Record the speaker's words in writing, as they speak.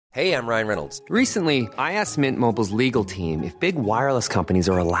Hey, I'm Ryan Reynolds. Recently, I asked Mint Mobile's legal team if big wireless companies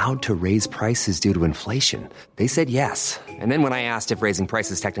are allowed to raise prices due to inflation. They said yes. And then when I asked if raising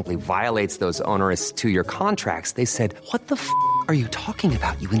prices technically violates those onerous two-year contracts, they said, "What the f*** are you talking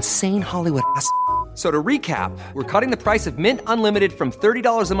about, you insane Hollywood ass?" So to recap, we're cutting the price of Mint Unlimited from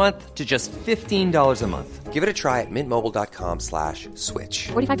 $30 a month to just $15 a month. Give it a try at mintmobile.com/switch.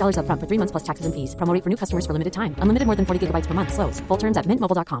 $45 up front for 3 months plus taxes and fees. Promo rate for new customers for limited time. Unlimited more than 40 gigabytes per month. Slows full terms at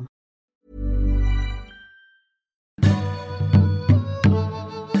mintmobile.com.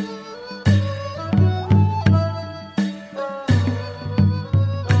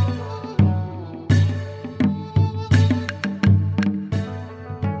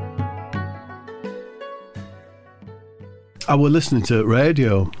 I was listening to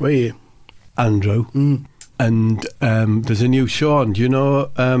radio. Were you? Andrew. And there's a new show on. Do you know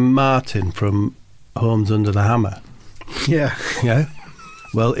Martin from Homes Under the Hammer? Yeah. Yeah?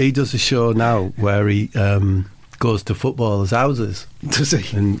 Well, he does a show now where he goes to footballers' houses. Does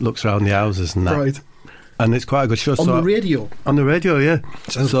he? And looks around the houses and that. Right. And it's quite a good show. On the radio? On the radio, yeah.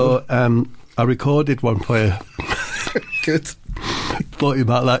 Sounds so I recorded one for you. Good. Thought you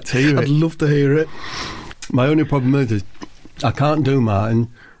might like to hear it. I'd love to hear it. My only problem is I can't do Martin,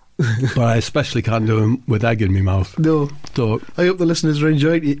 but I especially can't do him with egg in my mouth. No. So I hope the listeners are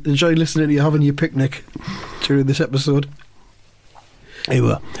enjoying listening to you having your picnic during this episode. Here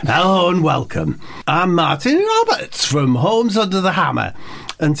we are. Hello and welcome. I'm Martin Roberts from Homes Under the Hammer,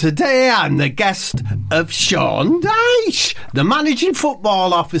 and today I'm the guest of Sean Dyche, the managing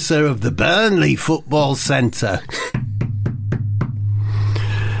football officer of the Burnley Football Centre.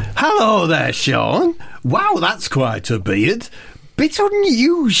 Hello there, Sean. Wow, that's quite a beard. Bit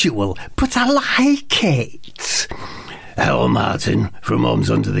unusual, but I like it. Hello, Martin, from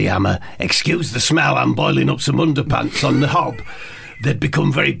Homes Under the Hammer. Excuse the smell, I'm boiling up some underpants on the hob. They'd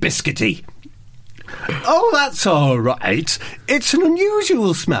become very biscuity. Oh, that's all right. It's an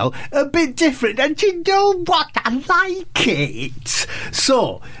unusual smell, a bit different, and you know what? I like it.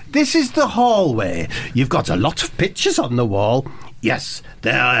 So, this is the hallway. You've got a lot of pictures on the wall. Yes,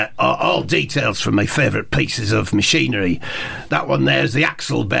 they are all details from my favourite pieces of machinery. That one there's the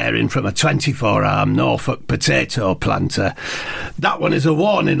axle bearing from a 24-arm Norfolk potato planter. That one is a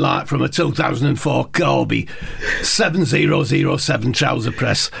warning light from a 2004 Corby 7007 trouser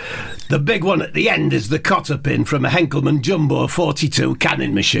press. The big one at the end is the cotter pin from a Henkelman Jumbo 42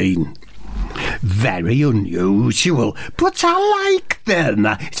 canning machine. Very unusual, but I like them.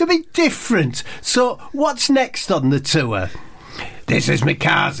 It's a bit different. So, what's next on the tour? This is my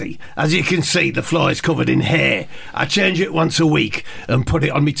Kazi. As you can see, the floor is covered in hay. I change it once a week and put it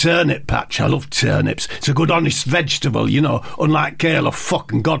on my turnip patch. I love turnips. It's a good, honest vegetable, you know, unlike kale or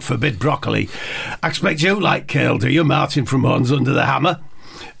fucking, God forbid, broccoli. I expect you like kale, do you, Martin from Homes Under the Hammer?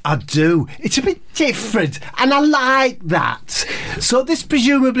 I do. It's a bit different, and I like that. So this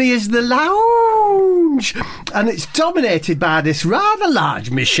presumably is the lounge, and it's dominated by this rather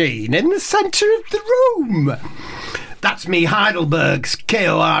large machine in the centre of the room. That's me Heidelberg's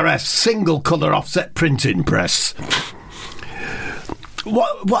KORS single colour offset printing press.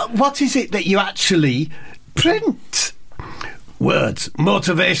 What is it that you actually print? Words,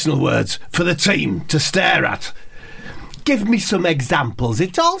 motivational words for the team to stare at. Give me some examples.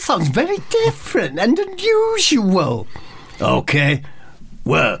 It all sounds very different and unusual. OK.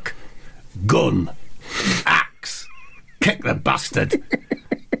 Work. Gun. Axe. Kick the bastard.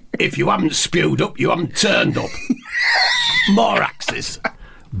 If you haven't spewed up, you haven't turned up. More axes.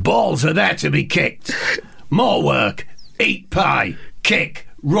 Balls are there to be kicked. More work. Eat pie. Kick.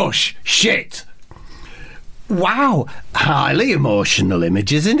 Rush. Shit. Wow, highly emotional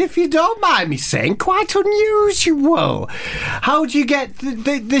images, and if you don't mind me saying, quite unusual. How do you get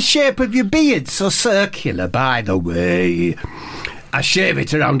the shape of your beard so circular, by the way? I shave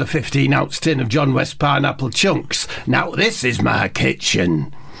it around a 15-ounce tin of John West pineapple chunks. Now this is my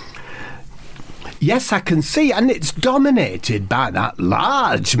kitchen. Yes, I can see, and it's dominated by that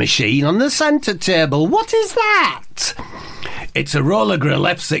large machine on the centre table. What is that? It's a Roller Grill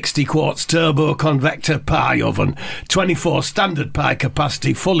F60 quartz turbo convector pie oven, 24 standard pie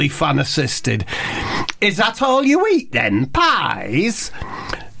capacity, fully fan assisted. Is that all you eat then, pies?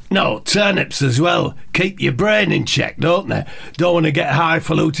 No, turnips as well. Keep your brain in check, don't they? Don't want to get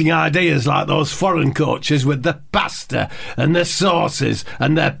highfalutin ideas like those foreign coaches with the pasta and the sauces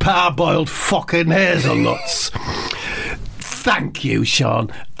and their parboiled fucking hazelnuts. Thank you, Sean.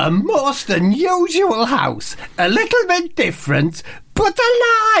 A most unusual house. A little bit different, But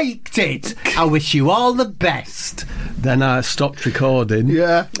I liked it. I wish you all the best. Then I stopped recording.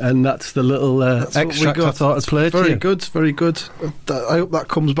 Yeah. And that's the little extract I thought I'd play to you. Very good, very good. I hope that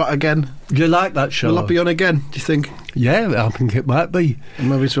comes back again. You like that show? Will that be on again, do you think? Yeah, I think it might be.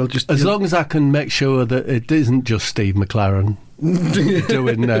 Maybe as well just... As long as I can make sure that it isn't just Steve McLaren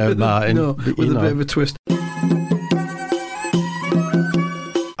doing Martin. No, but, with a bit of a twist.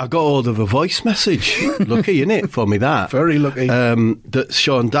 I got hold of a voice message. Lucky, innit, for me that. Very lucky. That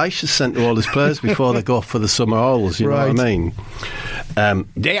Sean Dyche has sent to all his players before they go off for the summer hauls, you know what I mean?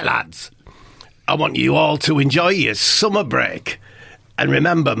 Dear lads, I want you all to enjoy your summer break. And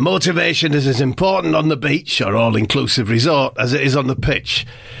remember, motivation is as important on the beach or all-inclusive resort as it is on the pitch.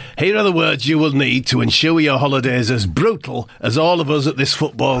 Here are the words you will need to ensure your holidays as brutal as all of us at this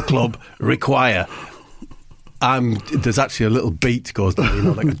football club require. There's actually a little beat goes down, you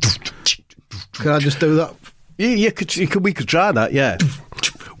know, like a... Can I just do that? We could try that, yeah.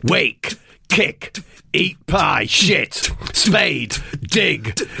 Wake, kick, eat pie, shit, spade,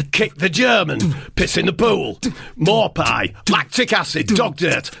 dig, kick the German, piss in the pool, more pie, lactic acid, dog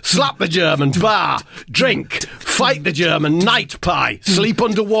dirt, slap the German, bar, drink, fight the German, night pie, sleep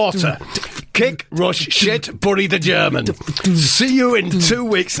underwater, kick, rush, shit, bury the German. See you in 2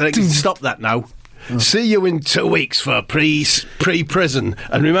 weeks. Stop that now. See you in 2 weeks for pre-prison.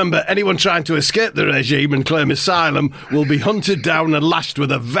 And remember, anyone trying to escape the regime and claim asylum will be hunted down and lashed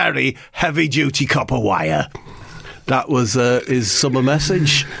with a very heavy-duty copper wire. That was his summer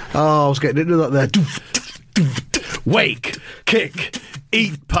message. Oh, I was getting into that there. Wake, kick,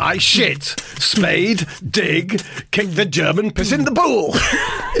 eat pie, shit, spade, dig, kick the German, piss in the pool.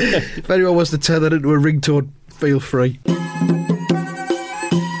 If anyone wants to turn that into a ringtone, feel free.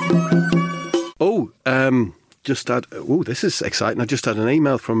 This is exciting. I just had an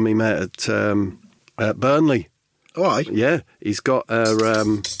email from me mate at Burnley. Oh, aye. Yeah, he's got a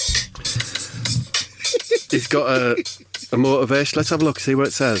motivation. Let's have a look, see what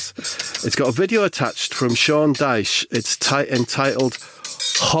it says. It's got a video attached from Sean Dyche. It's entitled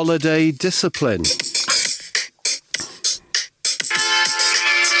Holiday Discipline.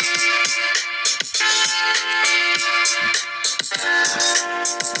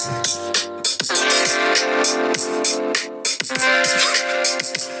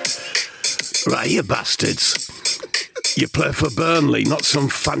 Right, you bastards. You play for Burnley, not some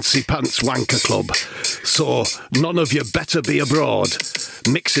fancy pants wanker club. So none of you better be abroad,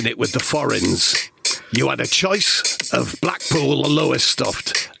 mixing it with the foreigns. You had a choice of Blackpool or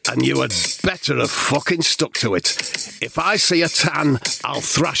Lowestoft, and you had better have fucking stuck to it. If I see a tan, I'll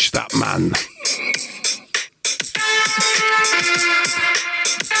thrash that man.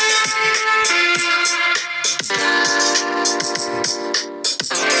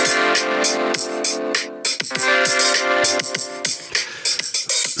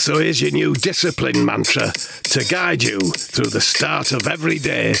 So here's your new discipline mantra to guide you through the start of every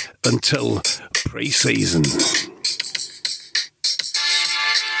day until pre-season.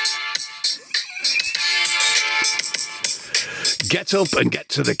 Get up and get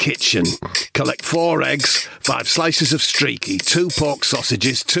to the kitchen. Collect 4 eggs, 5 slices of streaky, 2 pork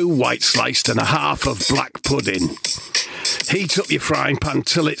sausages, 2 white sliced and a half of black pudding. Heat up your frying pan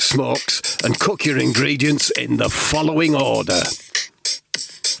till it smokes and cook your ingredients in the following order.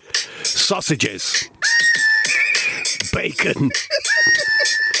 Sausages, bacon,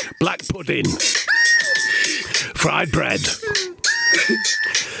 black pudding, fried bread,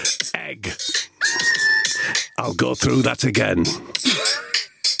 egg. I'll go through that again.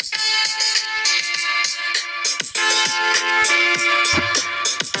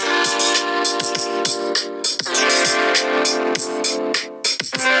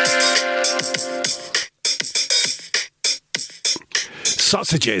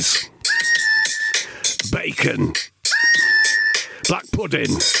 Sausages, bacon, black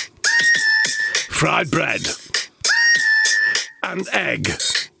pudding, fried bread, and egg,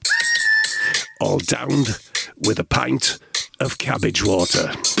 all downed with a pint of cabbage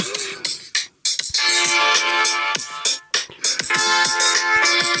water.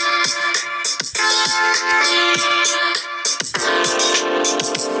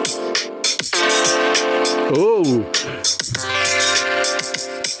 Oh.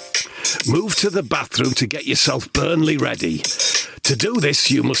 Move to the bathroom to get yourself Burnley ready. To do this,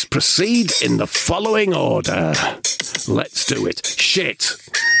 you must proceed in the following order. Let's do it. Shit.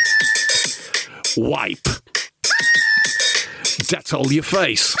 Wipe. Dettol your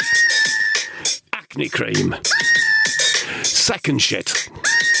face. Acne cream. Second shit.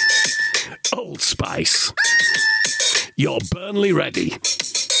 Old Spice. You're Burnley ready.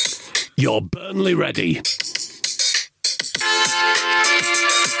 You're Burnley ready.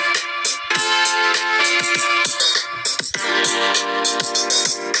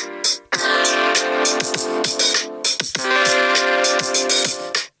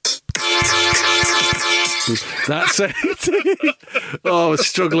 That's it. Oh, I was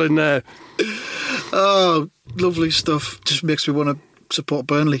struggling there. Oh, lovely stuff. Just makes me want to support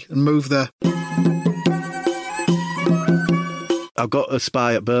Burnley and move there. I've got a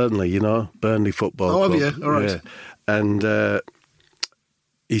spy at Burnley, you know, Burnley Football Club. Oh, have you? All right. Yeah. And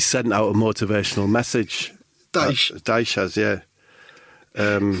he sent out a motivational message. Dyche has, yeah.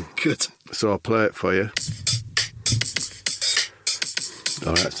 Good. So I'll play it for you.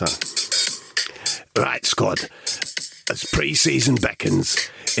 All right, so. Right, squad. As pre-season beckons,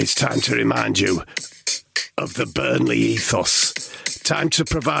 it's time to remind you of the Burnley ethos. Time to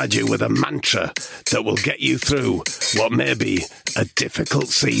provide you with a mantra that will get you through what may be a difficult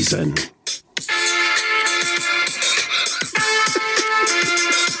season.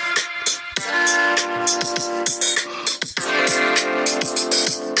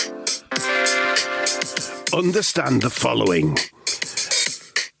 Understand the following.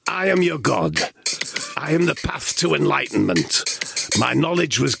 I am your God. I am the path to enlightenment. My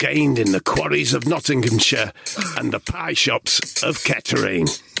knowledge was gained in the quarries of Nottinghamshire and the pie shops of Kettering.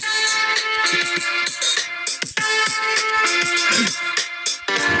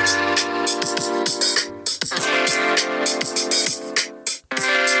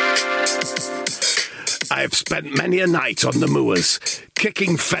 I have spent many a night on the moors,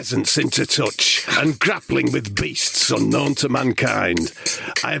 kicking pheasants into touch and grappling with beasts unknown to mankind.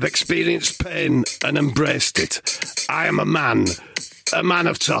 I have experienced pain and embraced it. I am a man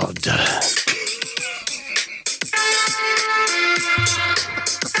of Todd.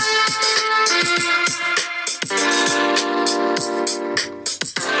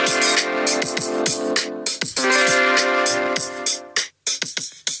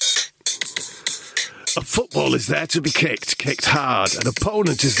 A football is there to be kicked hard. An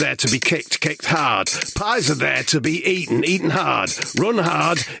opponent is there to be kicked hard. Pies are there to be eaten hard. Run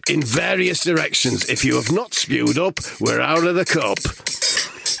hard in various directions. If you have not spewed up, we're out of the cup.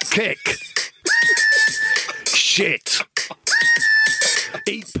 Kick. Shit.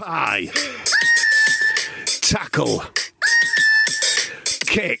 Eat pie. Tackle.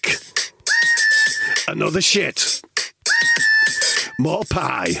 Kick. Another shit. More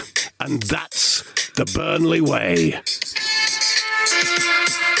pie. And that's the Burnley way.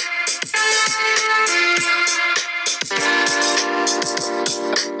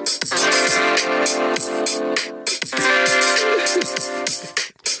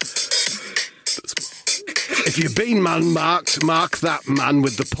 If you've been man-marked, mark that man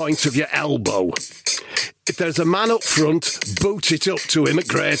with the point of your elbow. If there's a man up front, boot it up to him at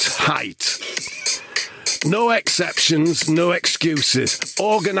great height. No exceptions, no excuses.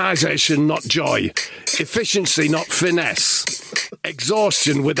 Organisation, not joy. Efficiency, not finesse.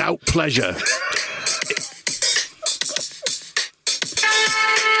 Exhaustion without pleasure.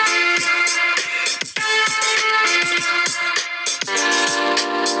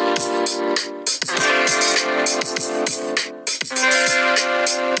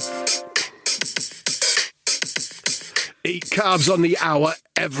 Eat carbs on the hour,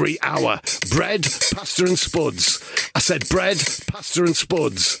 every hour. Bread, pasta and spuds. I said bread, pasta and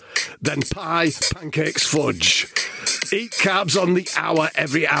spuds. Then pie, pancakes, fudge. Eat carbs on the hour,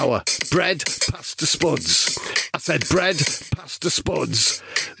 every hour. Bread, pasta, spuds. I said bread, pasta, spuds.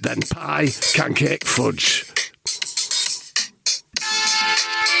 Then pie, pancake, fudge.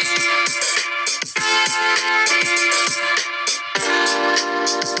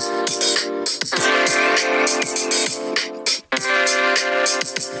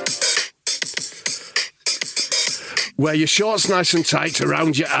 Wear your shorts nice and tight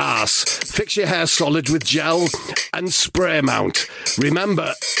around your arse. Fix your hair solid with gel and spray mount.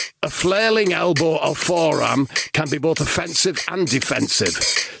 Remember, a flailing elbow or forearm can be both offensive and defensive.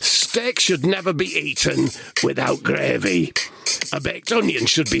 Steak should never be eaten without gravy. A baked onion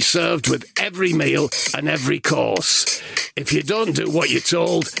should be served with every meal and every course. If you don't do what you're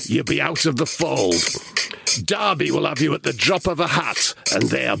told, you'll be out of the fold. Derby will have you at the drop of a hat, and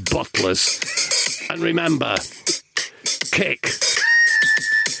they are bottlers. And remember, kick,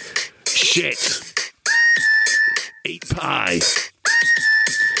 shit, eat pie,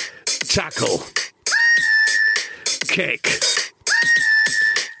 tackle, kick,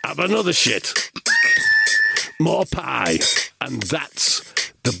 have another shit, more pie, and that's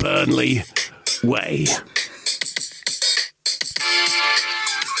the Burnley way.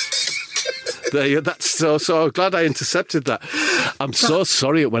 There you, that's so glad I intercepted that. I'm so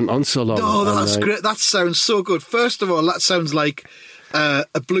sorry it went on so long. Oh, that's great. That sounds so good. First of all, that sounds like a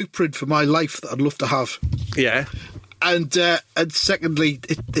blueprint for my life that I'd love to have. Yeah. And secondly,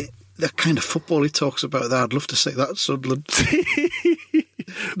 the kind of football he talks about there, I'd love to see that at Sunderland.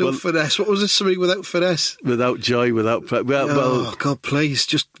 No finesse. What was it? Something without finesse? Without joy, without... Well, God, please,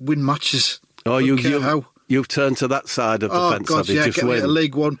 just win matches. Oh, you've turned to that side of the fence, God, have you? yeah, Just get me win. to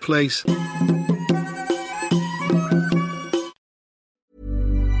League One, please.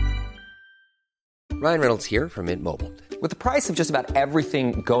 Ryan Reynolds here from Mint Mobile. With the price of just about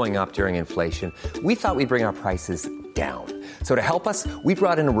everything going up during inflation, we thought we'd bring our prices down. So to help us, we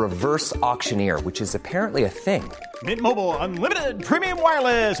brought in a reverse auctioneer, which is apparently a thing. Mint Mobile Unlimited Premium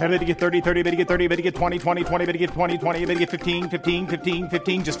Wireless. How to get 30, 30, bit to get 30, bit to get 20, 20, 20, bit to get 20, 20, bit to get 15, 15, 15,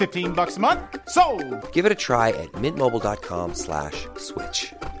 15, just $15 a month? Sold! Give it a try at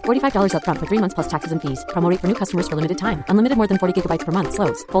mintmobile.com/switch. $45 up front for 3 months plus taxes and fees. Promo rate for new customers for limited time. Unlimited more than 40 gigabytes per month.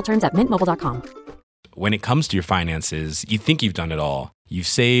 Slows full terms at mintmobile.com. When it comes to your finances, you think you've done it all. You've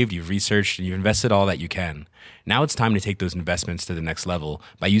saved, you've researched, and you've invested all that you can. Now it's time to take those investments to the next level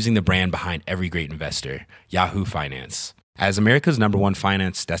by using the brand behind every great investor, Yahoo Finance. As America's #1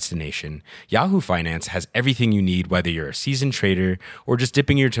 finance destination, Yahoo Finance has everything you need, whether you're a seasoned trader or just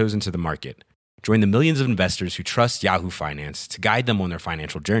dipping your toes into the market. Join the millions of investors who trust Yahoo Finance to guide them on their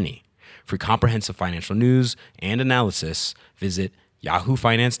financial journey. For comprehensive financial news and analysis, visit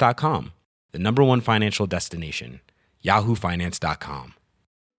yahoofinance.com. The #1 financial destination, yahoofinance.com.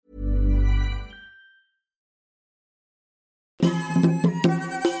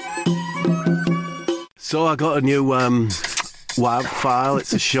 So I got a new WAV file.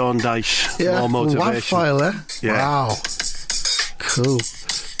 It's a Sean Dyche More Motivation. WAV file, eh? Yeah. Wow. Cool.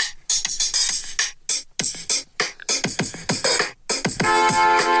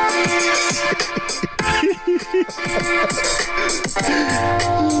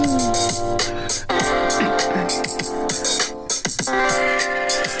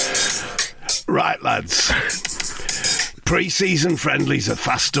 Right, lads. Pre-season friendlies are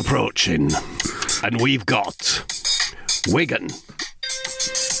fast approaching, and we've got Wigan,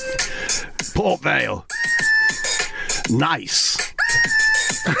 Port Vale, Nice,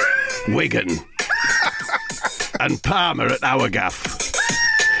 Wigan, and Parma at our gaff.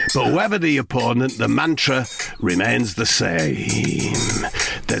 But whoever the opponent, the mantra remains the same.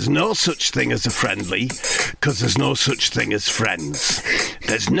 There's no such thing as a friendly, because there's no such thing as friends.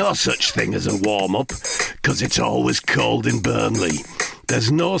 There's no such thing as a warm-up, because it's always cold in Burnley. There's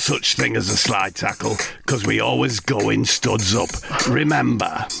no such thing as a slide tackle, because we always go in studs up.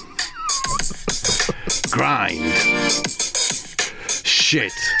 Remember, grind,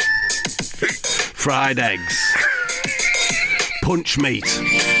 shit, fried eggs, punch meat.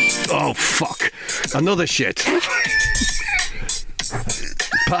 Oh, fuck. Another shit.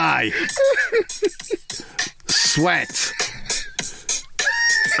 Pie. Sweat.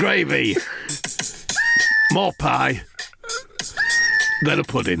 Gravy. More pie. Then a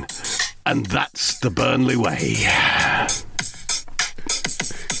pudding. And that's the Burnley way.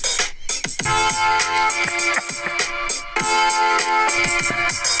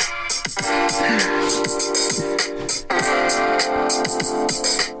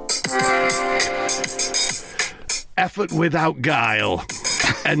 Effort without guile.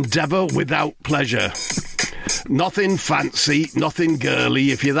 Endeavour without pleasure. Nothing fancy, nothing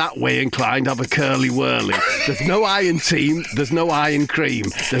girly. If you're that way inclined, have a curly whirly. There's no iron team, there's no iron cream.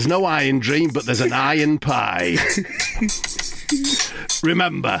 There's no iron dream, but there's an iron pie.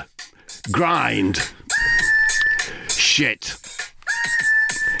 Remember, grind, shit,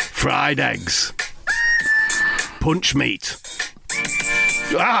 fried eggs, punch meat.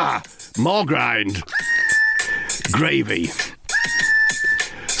 More grind, gravy,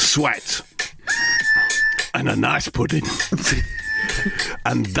 sweat, and a nice pudding.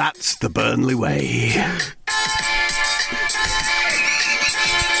 And that's the Burnley way.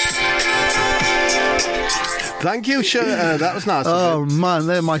 Thank you, sure. That was nice. Oh, man,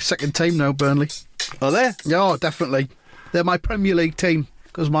 they're my second team now, Burnley. Are they? Oh, definitely. They're my Premier League team,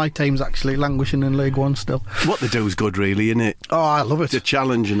 because my team's actually languishing in League One still. What they do is good, really, isn't it? Oh, I love it. The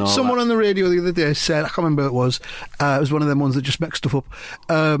challenge and all Someone that. on the radio the other day said, I can't remember who it was one of them ones that just mixed stuff up.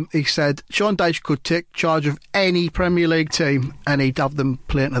 He said, Sean Dyche could take charge of any Premier League team and he'd have them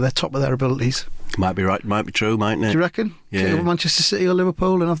playing to the top of their abilities. Might be right, might be true, mightn't it? Do you reckon? Yeah. Take over Manchester City or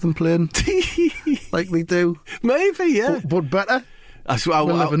Liverpool and have them playing like they do. Maybe, yeah. But better.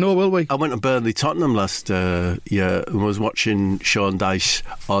 We'll never know, will we? I went to Burnley Tottenham last year and was watching Sean Dyche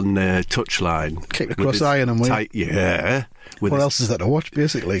on touchline. Kicked across the iron and we. What else is there to watch,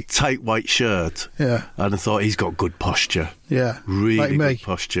 basically? Tight white shirt. Yeah. And I thought he's got good posture. Yeah. Really like me. good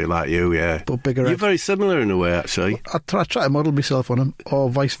posture, like you, yeah. But bigger You're head. very similar in a way, actually. I try to model myself on him, or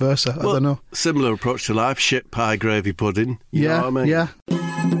vice versa. I don't know. Similar approach to life. Shit pie, gravy pudding. You know what I mean? Yeah.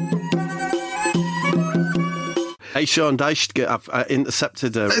 Hey, Sean Dyche, I've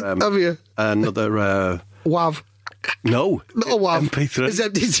intercepted have you? Another... WAV. No. Not a WAV. MP3.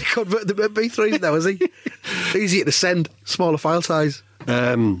 Is he converted to MP3s now, is he? Easier to send, smaller file size.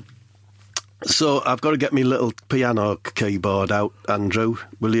 So I've got to get my little piano keyboard out, Andrew.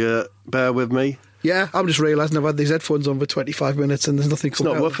 Will you bear with me? Yeah, I'm just realising I've had these headphones on for 25 minutes and there's nothing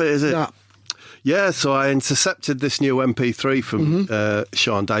coming out. It's not worth it, is it? Nah. Yeah, so I intercepted this new MP3 from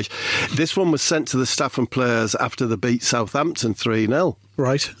Sean Dyche. This one was sent to the staff and players after they beat Southampton 3-0.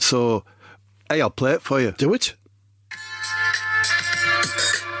 Right. So, hey, I'll play it for you. Do it.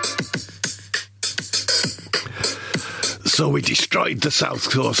 So we destroyed the South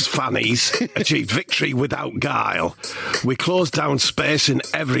Coast fannies, achieved victory without guile. We closed down space in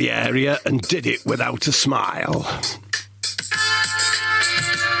every area and did it without a smile.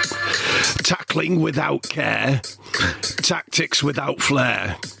 Tackling without care, tactics without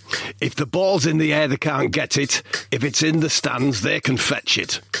flair. If the ball's in the air, they can't get it. If it's in the stands, they can fetch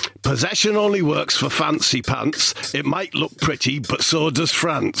it. Possession only works for fancy pants. It might look pretty, but so does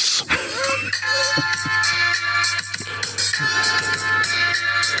France.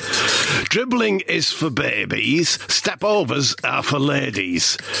 Dribbling is for babies, step-overs are for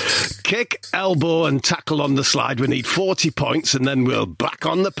ladies. Kick, elbow and tackle on the slide. We need 40 points and then we'll back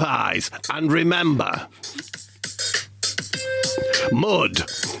on the pies. And remember, mud,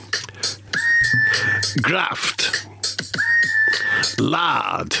 graft,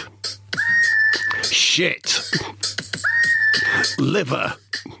 lard, shit, liver,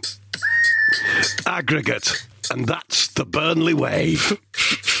 aggregate, and that's the Burnley way.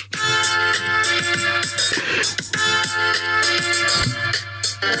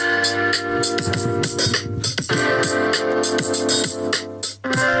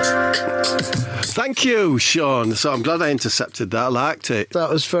 Thank you, Sean. So I'm glad I intercepted that. I liked it. That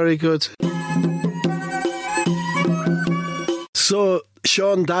was very good. So,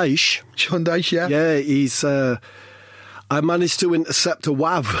 Sean Dyche. Sean Dyche, yeah? Yeah, he's... I managed to intercept a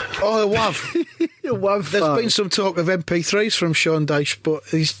WAV. Oh, a WAV. A WAV There's file. been some talk of MP3s from Sean Dyche, but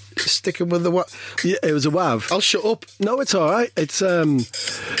he's sticking with the WAV. Yeah, it was a WAV. I'll shut up. No, it's all right. It's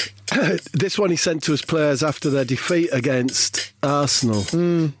this one he sent to his players after their defeat against Arsenal.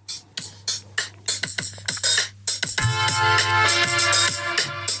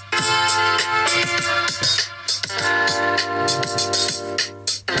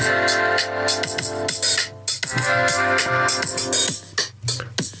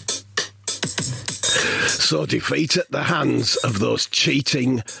 So defeat at the hands of those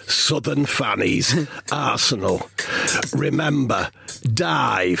cheating southern fannies, Arsenal. Remember,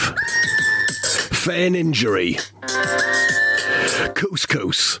 dive, feign injury,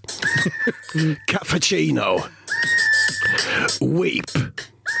 couscous, cappuccino, weep,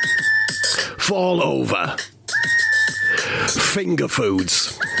 fall over, finger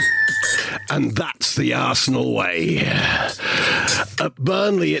foods. And that's the Arsenal way. At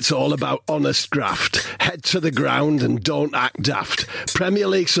Burnley, it's all about honest graft. Head to the ground and don't act daft. Premier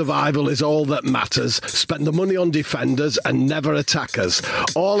League survival is all that matters. Spend the money on defenders and never attackers.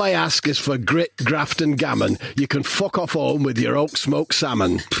 All I ask is for grit, graft and gammon. You can fuck off home with your oak smoked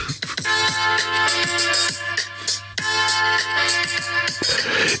salmon.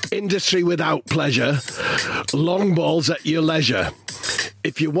 Industry without pleasure. Long balls at your leisure.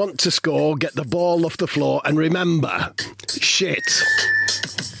 If you want to score, get the ball off the floor and remember, shit,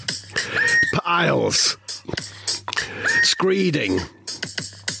 piles, screeding,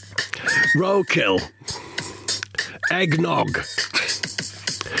 roadkill, eggnog,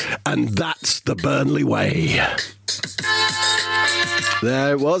 and that's the Burnley way.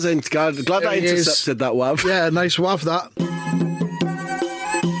 There it was. Glad I intercepted that WAV. Yeah, nice WAV, that.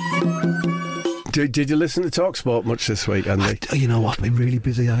 Did you listen to TalkSport much this week, Andy? You know, I've been really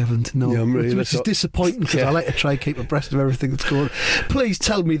busy. I haven't. No, Yeah, I'm really which is disappointing because I like to try and keep abreast of everything that's going on. Please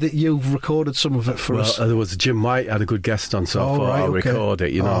tell me that you've recorded some of it for us. There was Jim White had a good guest on, so I thought I'll record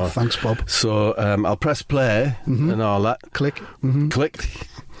it. You know. Oh, thanks, Bob. So I'll press play and all that. Click. Click.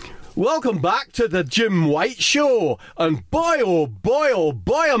 Welcome back to the Jim White Show. And boy, oh boy,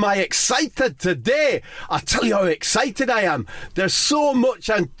 am I excited today. I tell you how excited I am. There's so much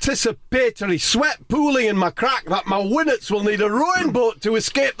anticipatory sweat pooling in my crack that my Winnets will need a rowing boat to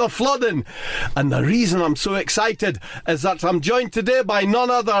escape the flooding. And the reason I'm so excited is that I'm joined today by none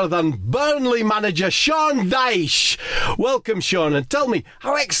other than Burnley manager Sean Dyche. Welcome, Sean, and tell me,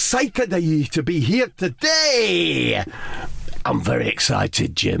 how excited are you to be here today? I'm very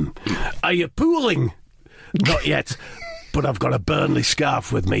excited, Jim. Are you pooling? Not yet, but I've got a Burnley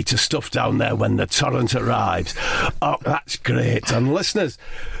scarf with me to stuff down there when the torrent arrives. Oh, that's great. And listeners,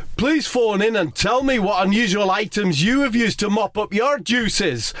 please phone in and tell me what unusual items you have used to mop up your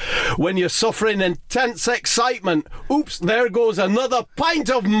juices when you're suffering intense excitement. Oops, there goes another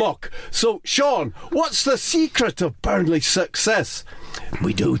pint of muck. So, Sean, what's the secret of Burnley's success?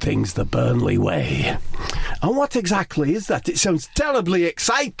 We do things the Burnley way. And what exactly is that? It sounds terribly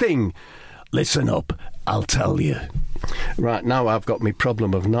exciting. Listen up, I'll tell you. Right, now I've got my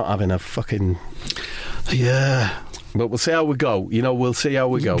problem of not having a fucking... Yeah. But we'll see how we go. You know, we'll see how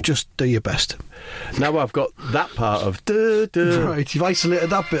we go. Just do your best. Now I've got that part of... Duh. Right, you've isolated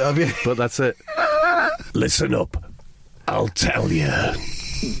that bit, have you? But that's it. Listen up, I'll tell you.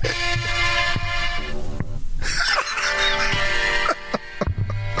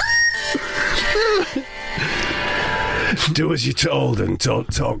 Do as you're told and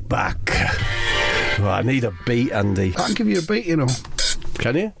don't talk back. Oh, I need a beat, Andy. I can give you a beat, you know.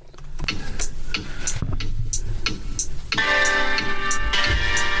 Can you?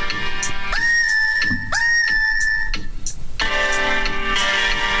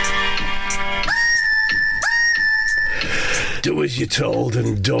 Do as you're told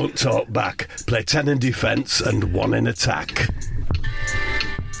and don't talk back. Play 10 in defence and 1 in attack.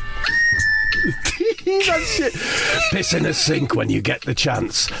 That's it. Piss in a sink when you get the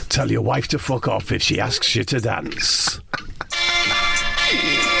chance. Tell your wife to fuck off if she asks you to dance.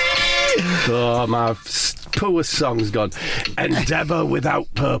 Oh, my poor song's gone. Endeavour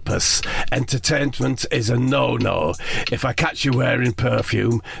without purpose. Entertainment is a no-no. If I catch you wearing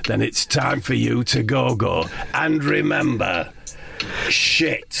perfume, then it's time for you to go. And remember,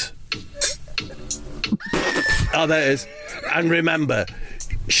 shit. Oh, there it is. And remember,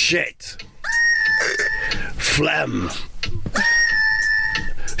 shit. Phlegm.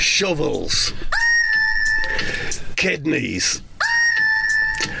 Shovels. Kidneys.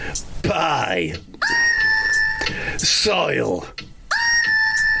 Pie. Soil.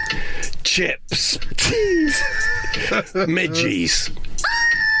 Chips. Midgies.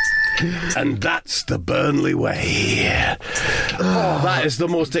 And that's the Burnley way. Oh, that is the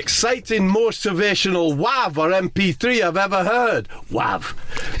most exciting, motivational WAV or MP3 I've ever heard. WAV.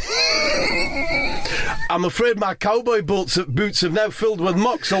 I'm afraid my cowboy boots have now filled with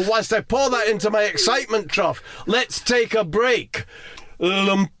muck, so whilst I pour that into my excitement trough, let's take a break. A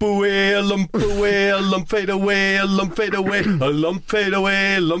lump away, a lump away, a lump fade away, a lump fade away, a lump fade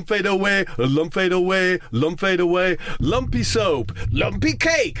away, lump fade away, a lump fade away, lump fade away, lumpy soap, lumpy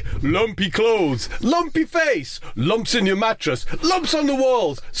cake, lumpy clothes, lumpy face, lumps in your mattress, lumps on the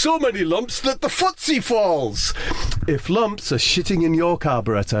walls, so many lumps that the footsie falls. If lumps are shitting in your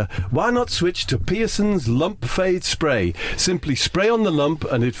carburettor, why not switch to Pearson's Lump Fade Spray? Simply spray on the lump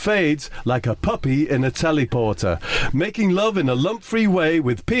and it fades like a puppy in a teleporter. Making love in a lump-free way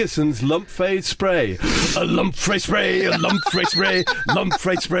with Pearson's Lump Fade Spray. A lump fade spray, a lump fade spray, lump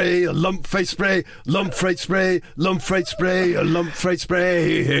fade spray, a lump fade spray, lump fade spray, lump fade spray, a lump fade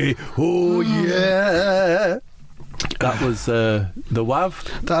spray. Oh yeah. That was the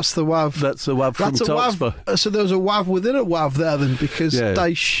WAV. That's the WAV. That's the WAV from Talkspur. So there was a WAV within a WAV there then, because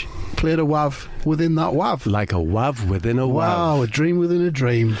Dyche played a WAV within that WAV. Like a WAV within a WAV. Wow, a dream within a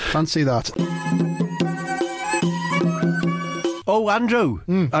dream. Fancy that. Oh, Andrew,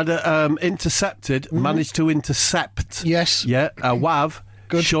 I'd intercepted, managed to intercept. Yes. Yeah, a WAV.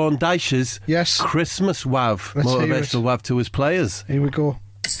 Good. Sean Dyche's Christmas WAV, Let's motivational WAV to his players. Here we go.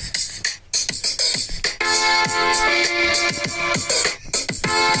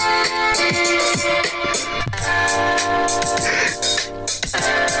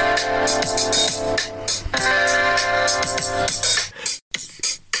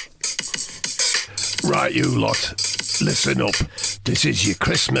 Right, you lot, listen up. This is your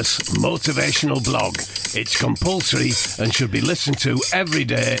Christmas motivational blog. It's compulsory and should be listened to every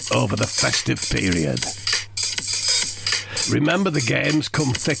day over the festive period. Remember, the games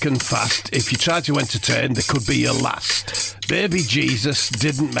come thick and fast. If you try to entertain, they could be your last. Baby Jesus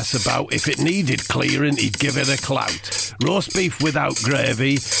didn't mess about. If it needed clearing, he'd give it a clout. Roast beef without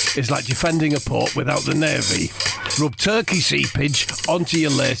gravy is like defending a port without the navy. Rub turkey seepage onto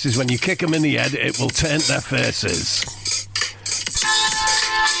your laces. When you kick them in the head, it will taint their faces.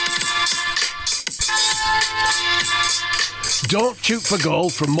 Don't shoot for goal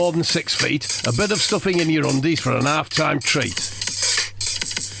from more than 6 feet. A bit of stuffing in your undies for an half-time treat.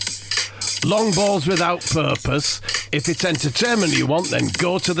 Long balls without purpose. If it's entertainment you want, then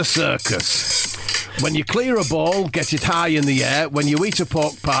go to the circus. When you clear a ball, get it high in the air. When you eat a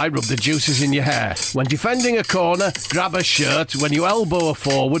pork pie, rub the juices in your hair. When defending a corner, grab a shirt. When you elbow a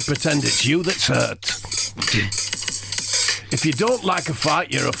forward, pretend it's you that's hurt. If you don't like a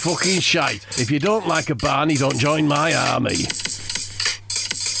fight, you're a fucking shite. If you don't like a Barney, don't join my army.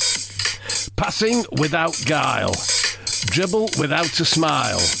 Passing without guile. Dribble without a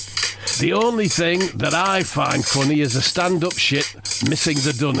smile. The only thing that I find funny is a stand-up shit missing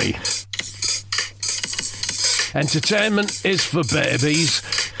the dunny. Entertainment is for babies.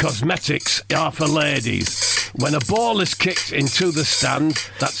 Cosmetics are for ladies. When a ball is kicked into the stand,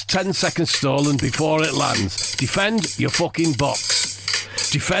 that's 10 seconds stolen before it lands. Defend your fucking box.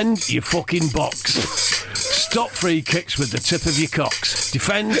 Defend your fucking box. Stop free kicks with the tip of your cocks.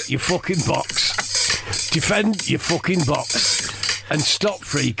 Defend your fucking box. Defend your fucking box. And stop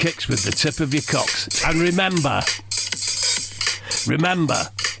free kicks with the tip of your cocks. And remember,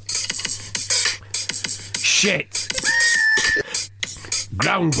 shit.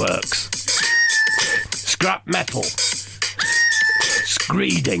 Groundworks. Scrap metal.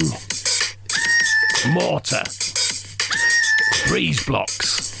 Screeding. Mortar. Breeze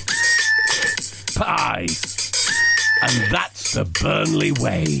blocks. Pies. And that's the Burnley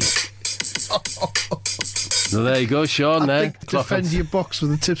way. So there you go, Sean. I think defend your box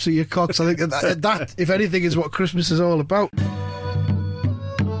with the tips of your cocks. I think that, if anything, is what Christmas is all about.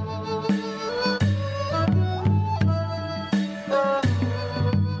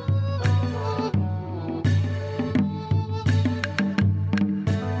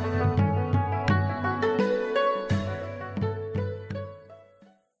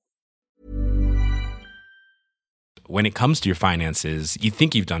 When it comes to your finances, you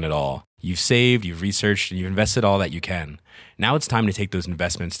think you've done it all. You've saved, you've researched, and you've invested all that you can. Now it's time to take those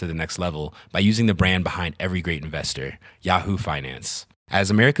investments to the next level by using the brand behind every great investor, Yahoo Finance. As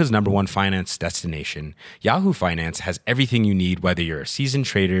America's #1 finance destination, Yahoo Finance has everything you need, whether you're a seasoned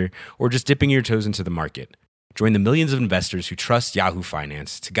trader or just dipping your toes into the market. Join the millions of investors who trust Yahoo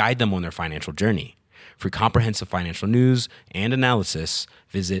Finance to guide them on their financial journey. For comprehensive financial news and analysis,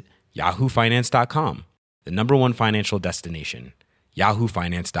 visit yahoofinance.com. The #1 financial destination,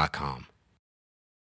 yahoofinance.com.